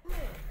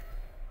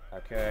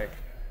 Okay.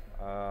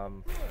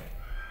 I'm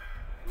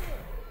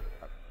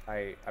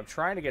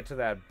trying to get to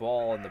that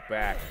ball in the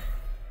back,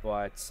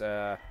 but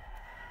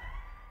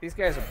these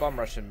guys are bum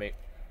rushing me.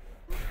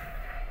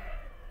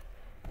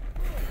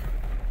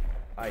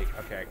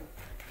 Okay.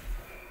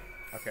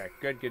 Okay,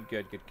 good.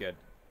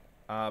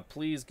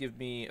 Please give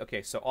me...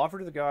 Okay, so offer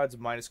to the gods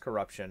minus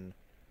corruption.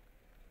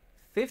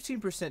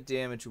 15%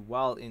 damage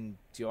while in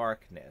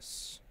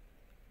darkness.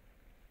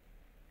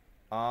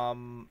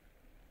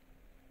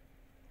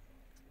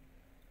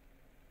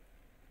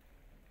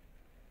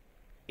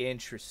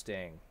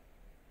 Interesting.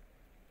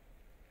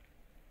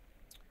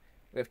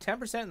 We have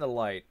 10% in the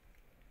light.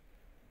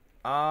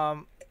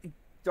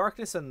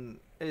 Darkness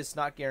is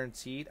not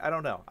guaranteed. I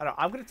don't know.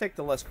 I'm going to take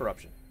the less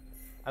corruption.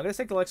 I'm going to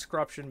take the less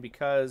corruption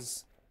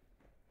because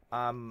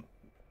I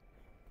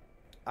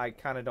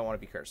kind of don't want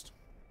to be cursed.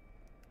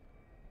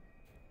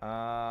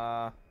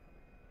 Off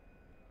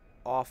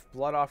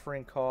blood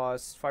offering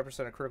costs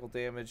 5% of critical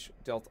damage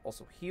dealt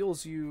also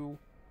heals you.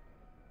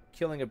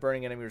 Killing a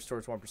burning enemy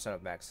restores 1%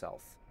 of max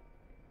health.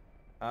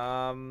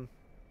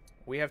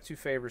 We have 2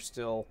 favors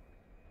still.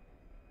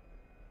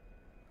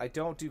 I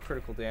don't do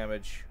critical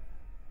damage.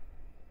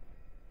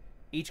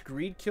 Each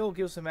greed kill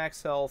gives a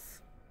max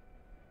health.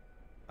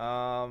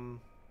 I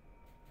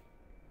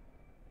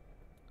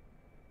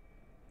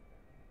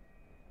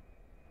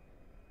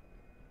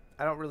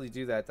don't really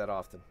do that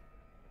often.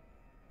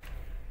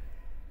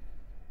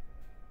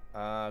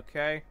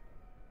 Okay.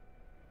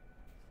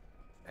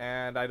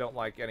 And I don't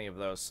like any of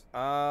those.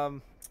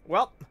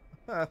 Well,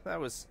 that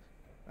was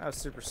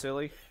super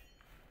silly.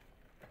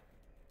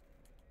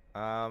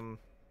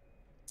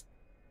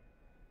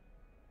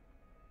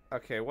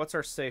 Okay, what's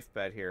our safe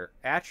bet here?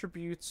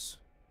 Attributes.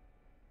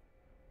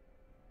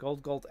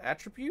 Gold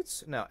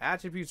attributes? No,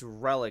 attributes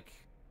relic.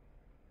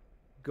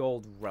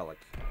 Gold relic.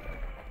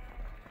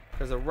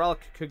 Because a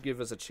relic could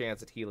give us a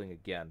chance at healing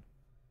again.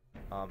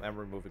 And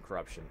removing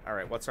corruption.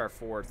 Alright, what's our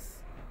 4th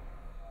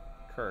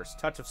curse?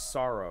 Touch of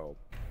sorrow.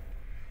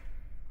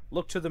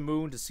 Look to the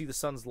moon to see the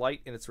sun's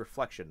light in its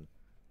reflection.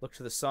 Look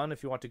to the sun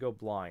if you want to go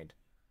blind.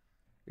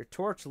 Your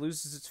torch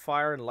loses its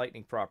fire and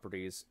lightning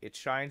properties. It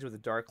shines with a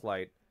dark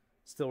light,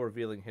 still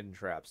revealing hidden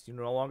traps. You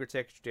no longer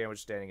take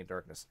damage standing in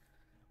darkness.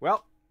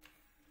 Well,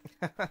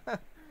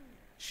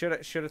 should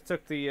have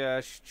took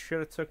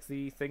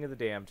the thing of the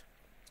damned.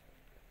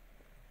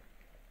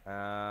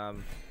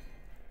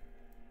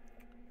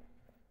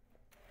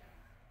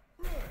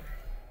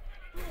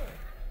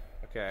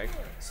 Okay,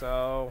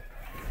 so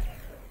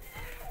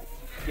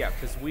yeah,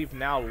 because we've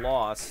now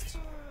lost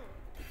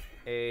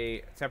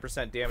a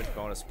 10% damage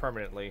bonus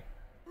permanently,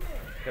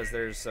 because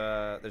there's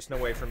no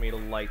way for me to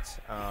light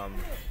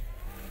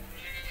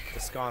the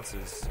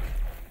sconces.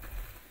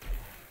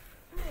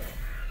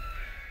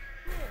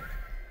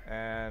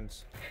 And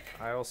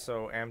I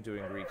also am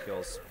doing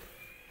re-kills.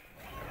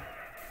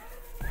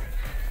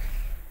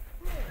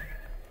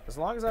 As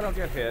long as I don't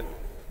get hit.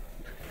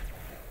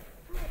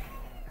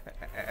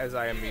 As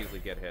I immediately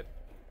get hit.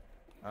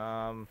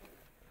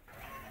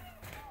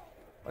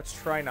 Let's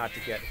try not to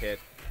get hit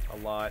a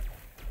lot.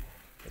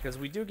 Because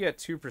we do get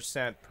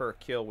 2% per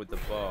kill with the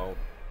bow.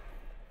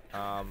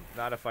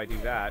 Not if I do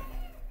that.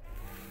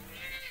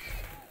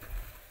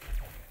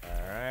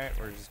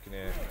 Alright, we're just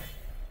gonna...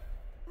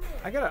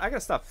 I gotta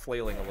stop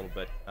flailing a little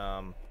bit.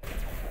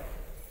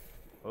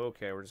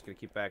 Okay, we're just gonna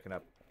keep backing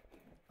up.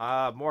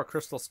 More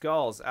crystal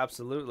skulls,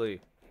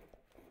 absolutely.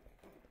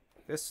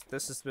 This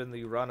has been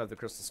the run of the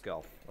crystal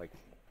skull. Like,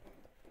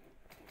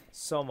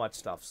 so much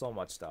stuff, so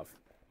much stuff.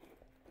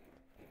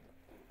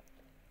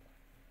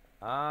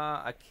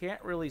 I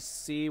can't really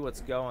see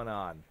what's going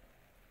on.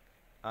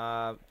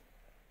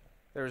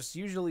 There's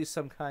usually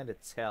some kind of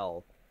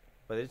tell,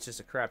 but it's just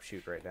a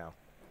crapshoot right now.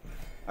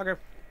 Okay,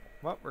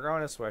 well, we're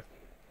going this way.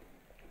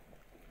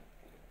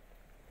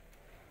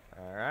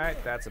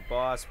 Alright, that's a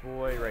boss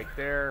boy right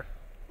there.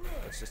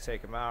 Let's just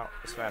take him out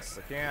as fast as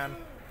I can.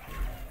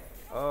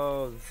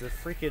 Oh, the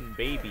freaking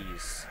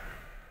babies.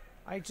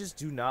 I just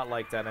do not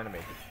like that enemy.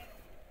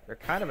 They're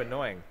kind of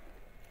annoying.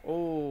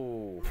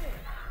 Oh.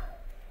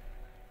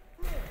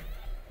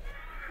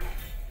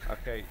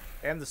 Okay,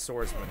 and the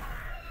swordsman.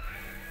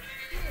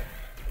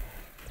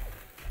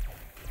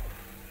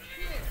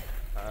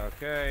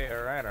 Okay,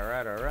 alright,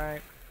 alright,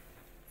 alright.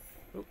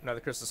 Oop, another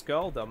crystal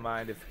skull. Don't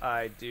mind if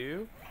I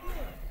do.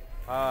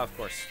 Of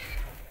course.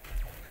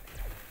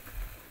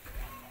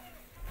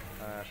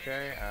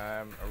 Okay,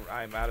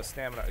 I'm out of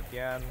stamina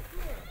again.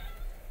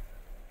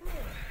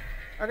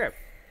 Okay.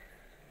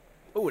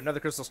 Ooh, another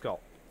crystal skull.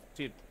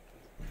 Dude.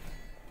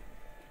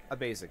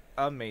 Amazing.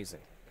 Amazing.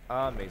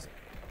 Amazing.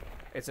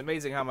 It's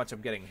amazing how much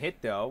I'm getting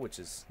hit, though, which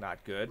is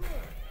not good.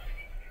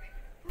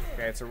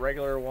 Okay, it's a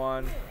regular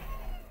one.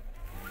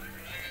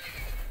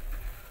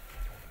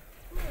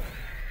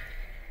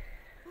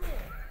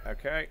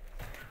 Okay.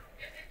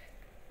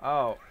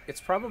 Oh,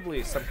 it's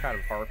probably some kind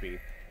of harpy.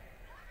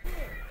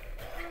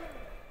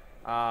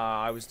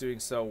 I was doing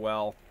so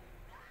well.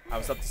 I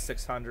was up to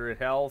 600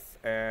 health,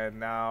 and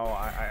now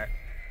I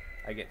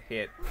get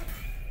hit.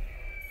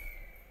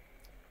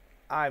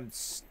 I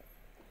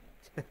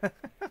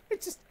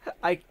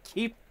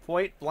keep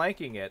point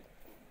blanking it.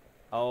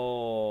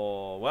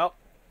 Oh, well.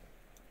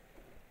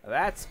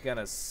 That's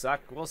gonna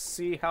suck. We'll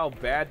see how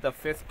bad the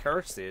 5th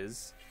curse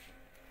is.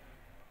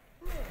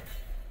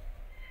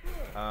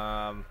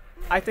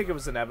 I think it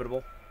was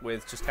inevitable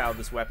with just how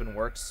this weapon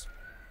works.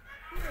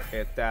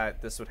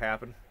 That this would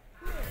happen.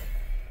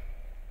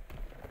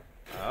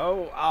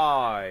 Oh,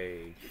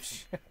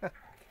 of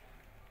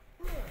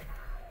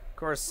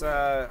course,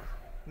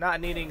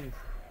 not needing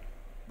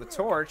the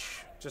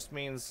torch just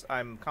means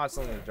I'm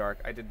constantly in the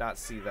dark. I did not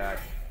see that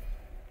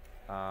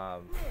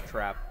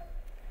trap.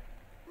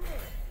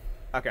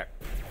 Okay.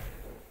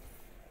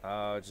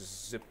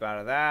 Just zip out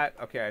of that.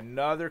 Okay,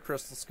 another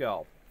crystal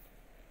skull.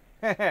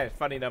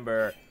 Funny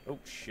number. Oh,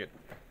 shit.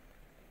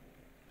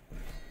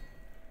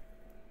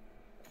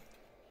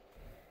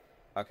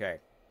 Okay.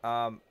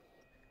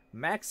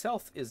 Max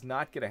health is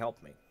not going to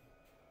help me.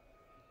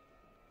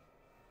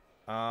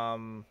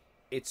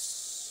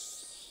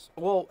 It's...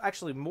 Well,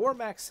 actually, more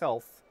max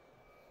health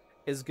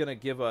is going to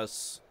give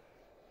us...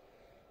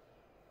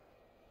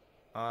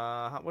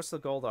 what's the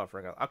gold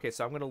offering? Okay,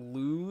 so I'm going to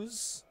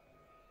lose...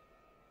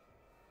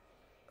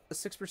 a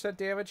 6%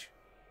 damage?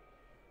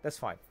 That's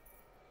fine.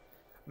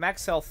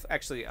 Max health,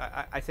 actually,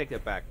 I take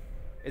that back.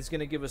 It's going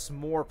to give us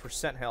more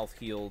percent health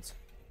healed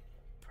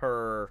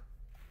per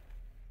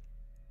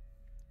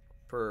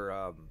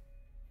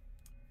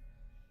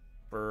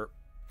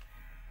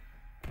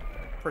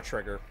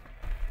trigger.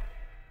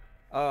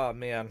 Oh,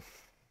 man.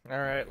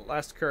 Alright,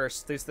 last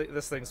curse. This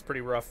thing's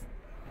pretty rough.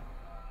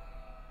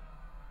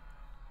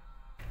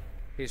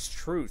 His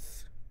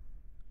truth.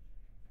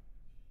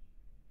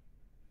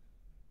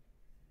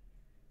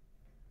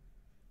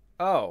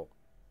 Oh.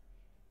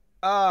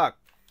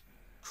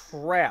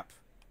 Crap.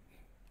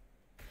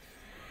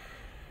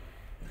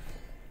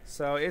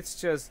 So it's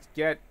just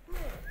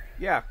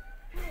yeah.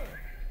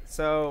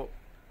 So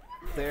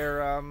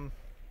they're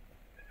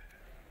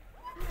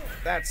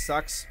that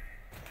sucks.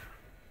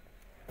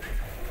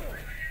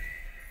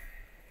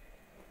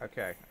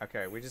 Okay,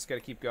 we just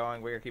gotta keep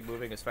going. We gotta keep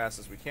moving as fast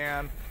as we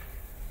can.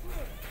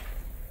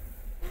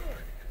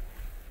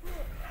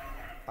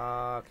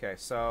 Okay,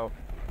 so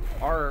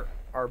our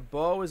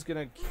bow is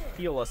gonna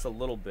heal us a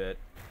little bit.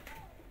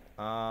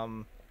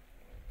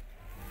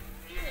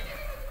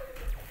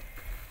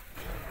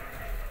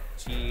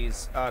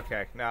 Jeez.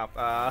 Okay, now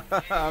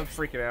I'm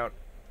freaking out.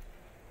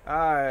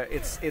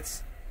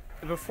 It's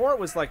before it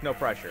was like no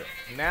pressure.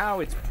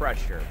 Now it's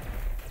pressure.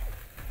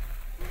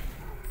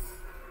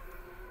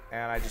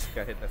 And I just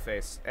got hit in the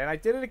face. And I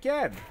did it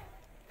again.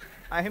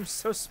 I am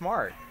so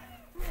smart.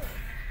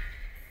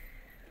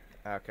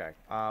 Okay.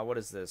 What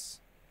is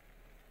this?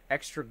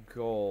 Extra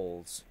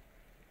gold.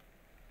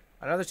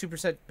 Another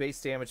 2%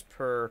 base damage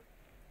per...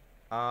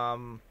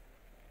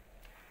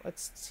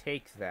 let's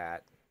take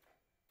that.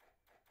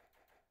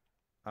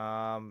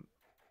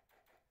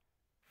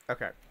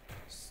 Okay.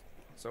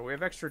 So we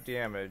have extra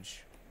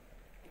damage.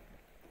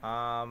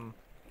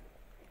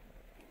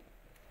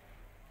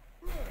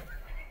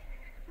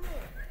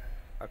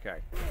 Okay.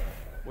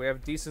 We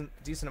have decent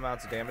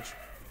amounts of damage.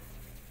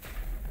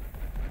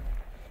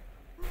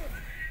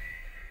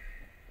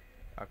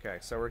 Okay,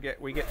 so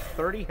we get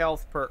 30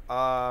 health per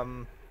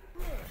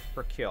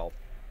kill.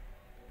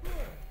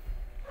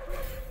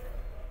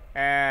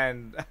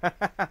 And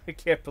I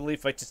can't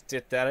believe I just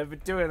did that. I've been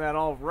doing that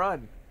all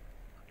run.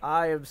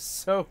 I am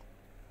so...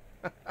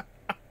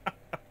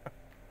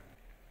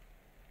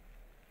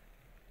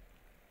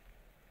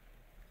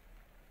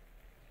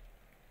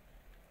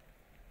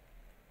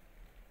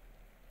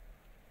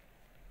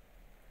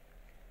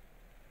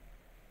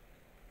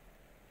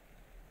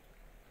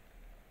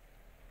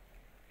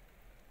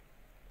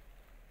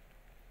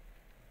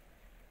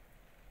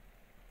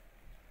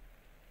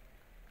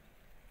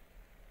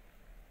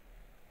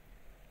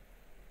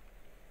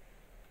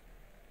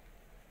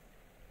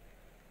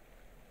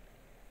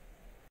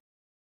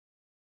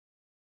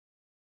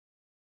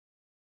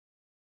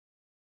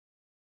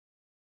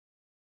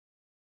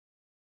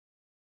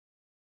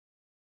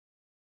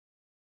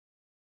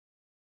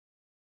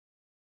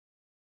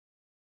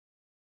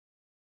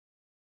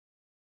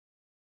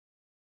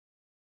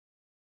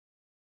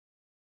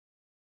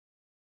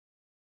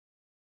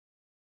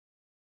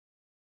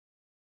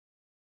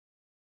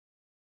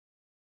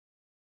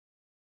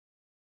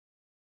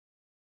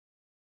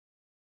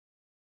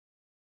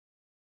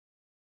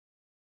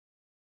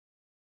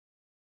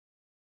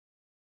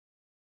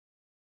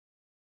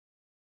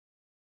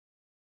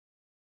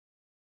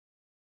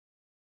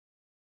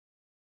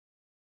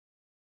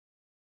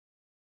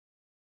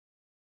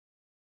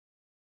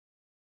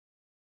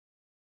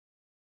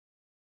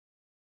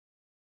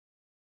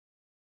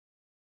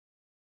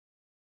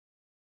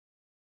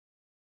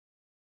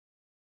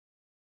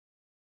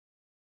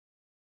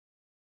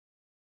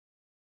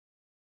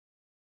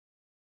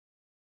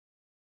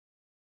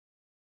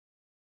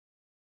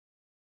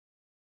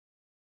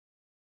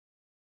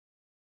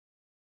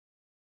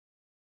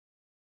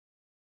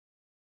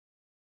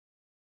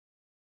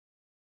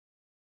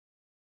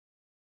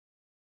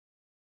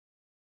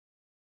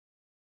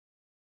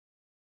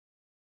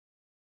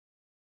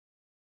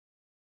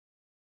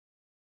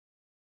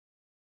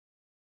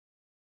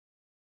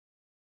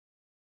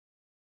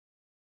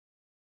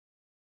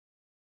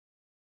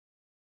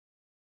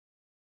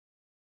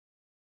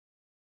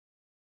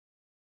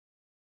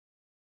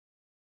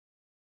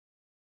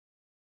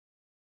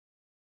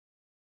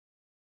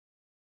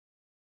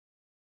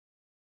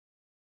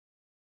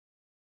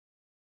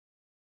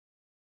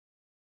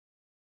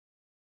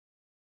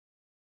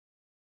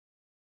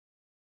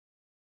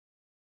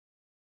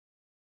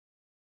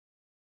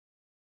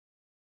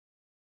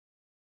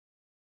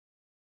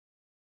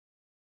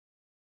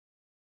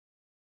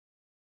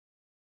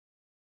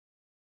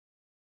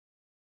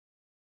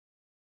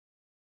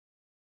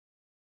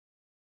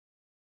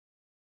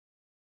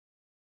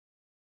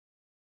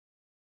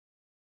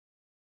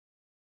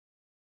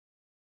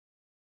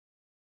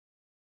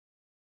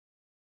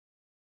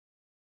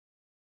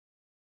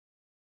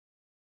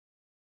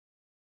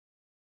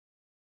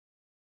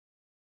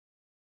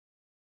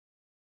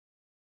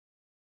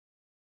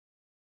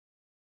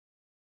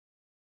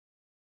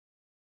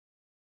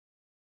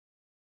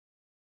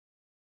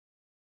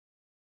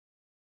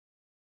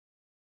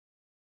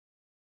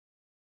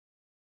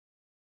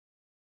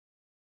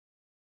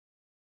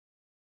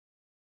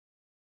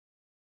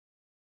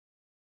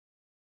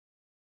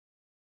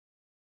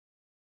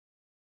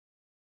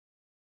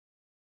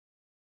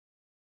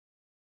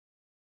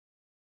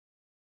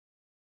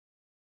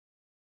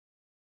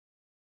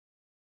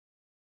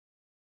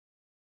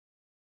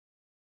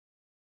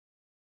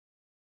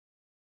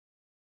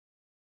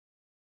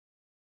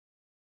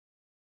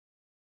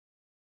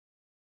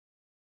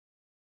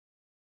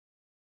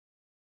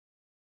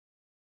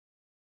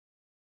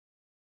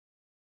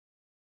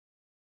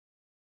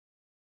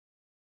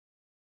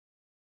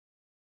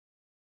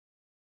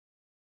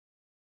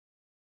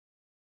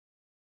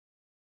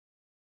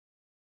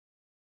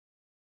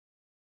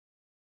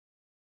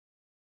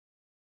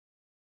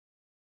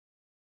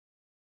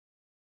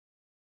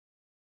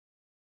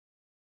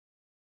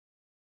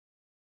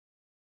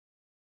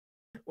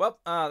 Well,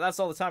 that's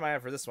all the time I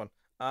have for this one.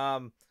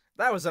 Um,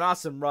 that was an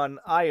awesome run.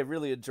 I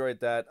really enjoyed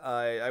that.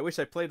 I wish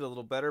I played it a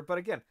little better, but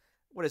again,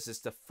 what is this?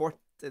 The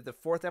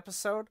fourth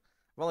episode?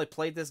 I've only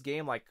played this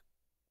game like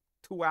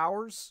 2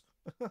 hours.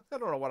 I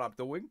don't know what I'm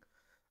doing.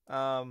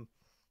 Um,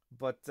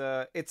 but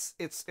it's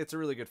a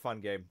really good fun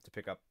game to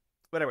pick up.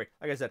 But anyway,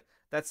 like I said,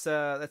 that's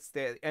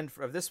the end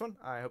of this one.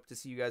 I hope to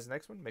see you guys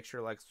next one. Make sure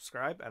to like,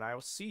 subscribe, and I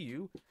will see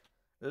you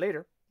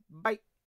later. Bye.